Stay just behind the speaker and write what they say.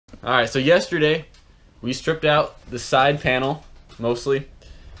Alright, so yesterday we stripped out the side panel mostly,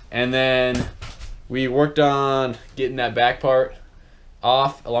 and then we worked on getting that back part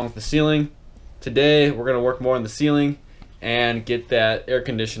off along with the ceiling. Today we're going to work more on the ceiling and get that air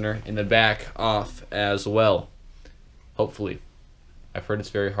conditioner in the back off as well. Hopefully. I've heard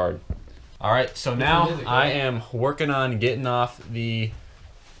it's very hard. Alright, so now I am working on getting off the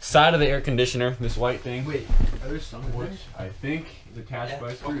side of the air conditioner, this white thing. Wait, are there some in which there? I think is attached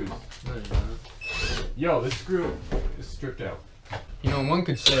by screws. No, no, no. Yo, this screw is stripped out. You know, one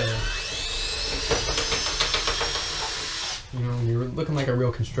could say, you know, you're looking like a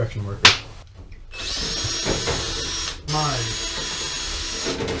real construction worker. Mine.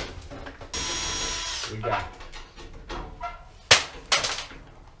 We got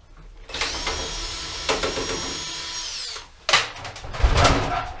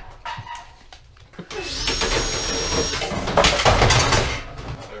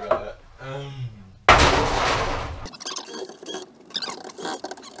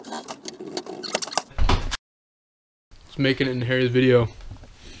Just making it in Harry's video.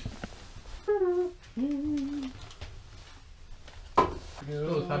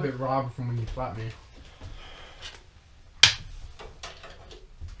 Still a tad bit robbed from when you slapped me.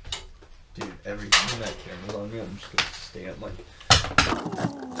 Dude, every time that camera's on me, I'm just gonna stand like.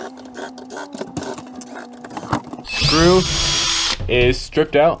 screw is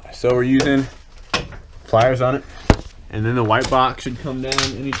stripped out, so we're using pliers on it, and then the white box should come down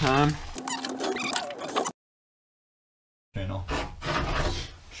anytime. Channel.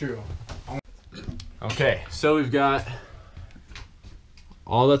 True. Okay, so we've got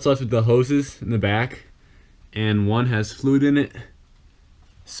all that's left with the hoses in the back, and one has fluid in it.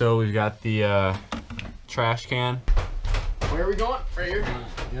 So we've got the trash can. Where are we going? Right here?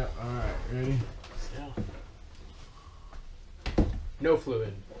 Yeah, alright, ready? No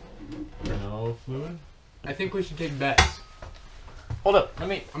fluid. No fluid? I think we should take bets. Hold up, let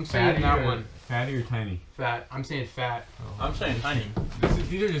me. I'm saying that one. Fatty or tiny? Fat. I'm saying fat. I'm saying tiny.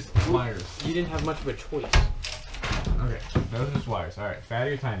 These are just pliers. You didn't have much of a choice. Okay, those are just wires. Alright,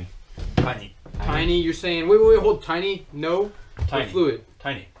 fatty or tiny? Tiny. Tiny, you're saying, wait, hold, tiny, no, Tiny. or fluid.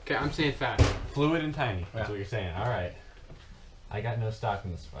 Tiny. Okay, I'm saying fat. Fluid and tiny. That's Yeah. what you're saying. Alright. I got no stock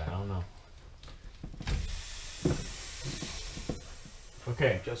in this fight. I don't know.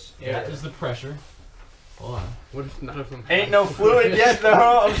 Okay, Just that is the pressure. Hold on. What if none of them Ain't have no fluid yet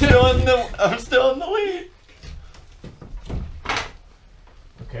though. I'm still in the lead.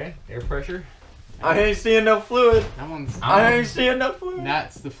 Okay, air pressure. I ain't seeing no fluid. That one's. I ain't seeing no fluid.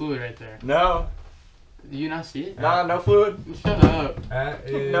 That's the fluid right there. No. Do you not see it? Nah, no fluid. Shut up. That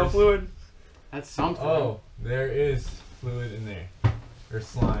is. No fluid. That's something. Oh, there is fluid in there. Or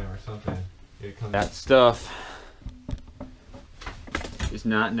slime or something. It comes. That stuff is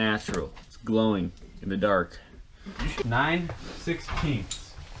not natural. It's glowing in the dark. 9/16.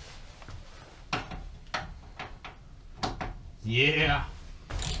 Yeah.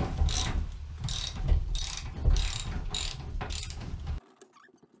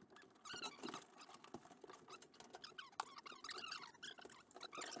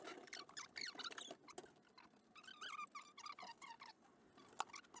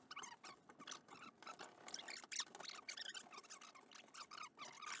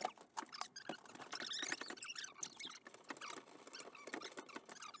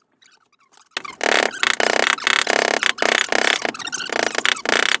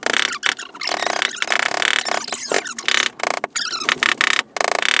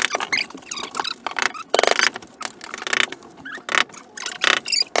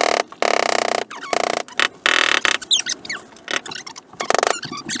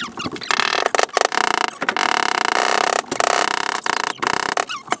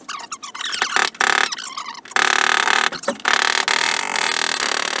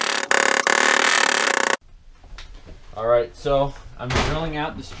 Alright, so I'm drilling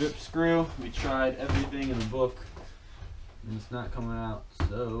out the strip screw. We tried everything in the book and it's not coming out,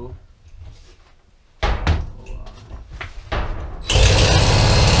 so hold on.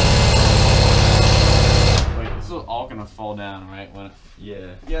 Wait, this is all gonna fall down, right? When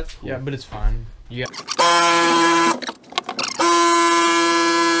yeah. Yeah, it's cool. Yeah, but it's fine. You got.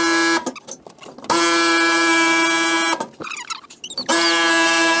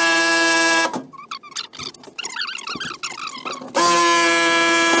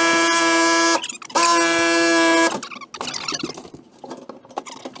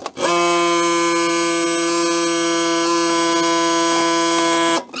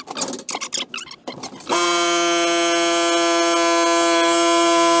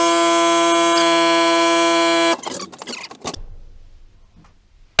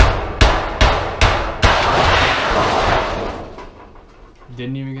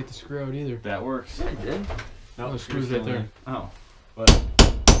 Didn't even get the screw out either. That works. Yeah, I did. Oh, the screw's right there. Oh. But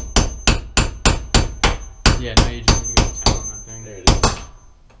Yeah, now you just need to go to town on that thing. there it is.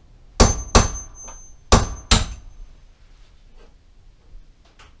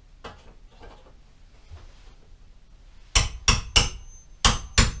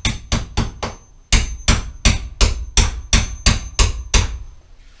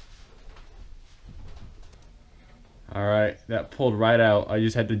 Alright, that pulled right out. I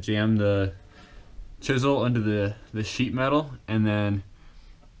just had to jam the chisel into the sheet metal, and then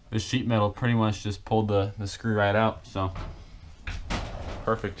the sheet metal pretty much just pulled the screw right out. So,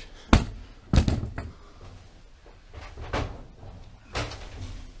 perfect.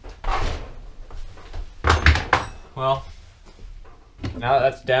 Well, now that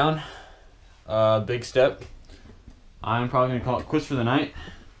that's down, big step. I'm probably going to call it quits for the night.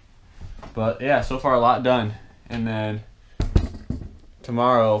 But yeah, so far a lot done. And then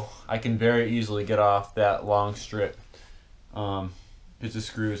tomorrow I can very easily get off that long strip because the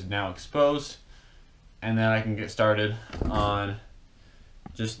screw is now exposed, and then I can get started on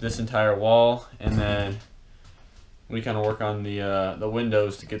just this entire wall, and then we kind of work on the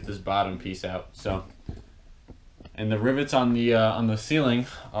windows to get this bottom piece out. So, and the rivets on the ceiling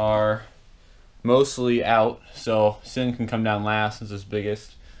are mostly out, so ceiling can come down last since it's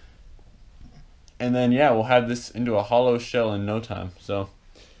biggest. And then, yeah, we'll have this into a hollow shell in no time. So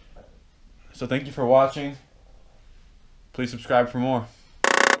thank you for watching. Please subscribe for more.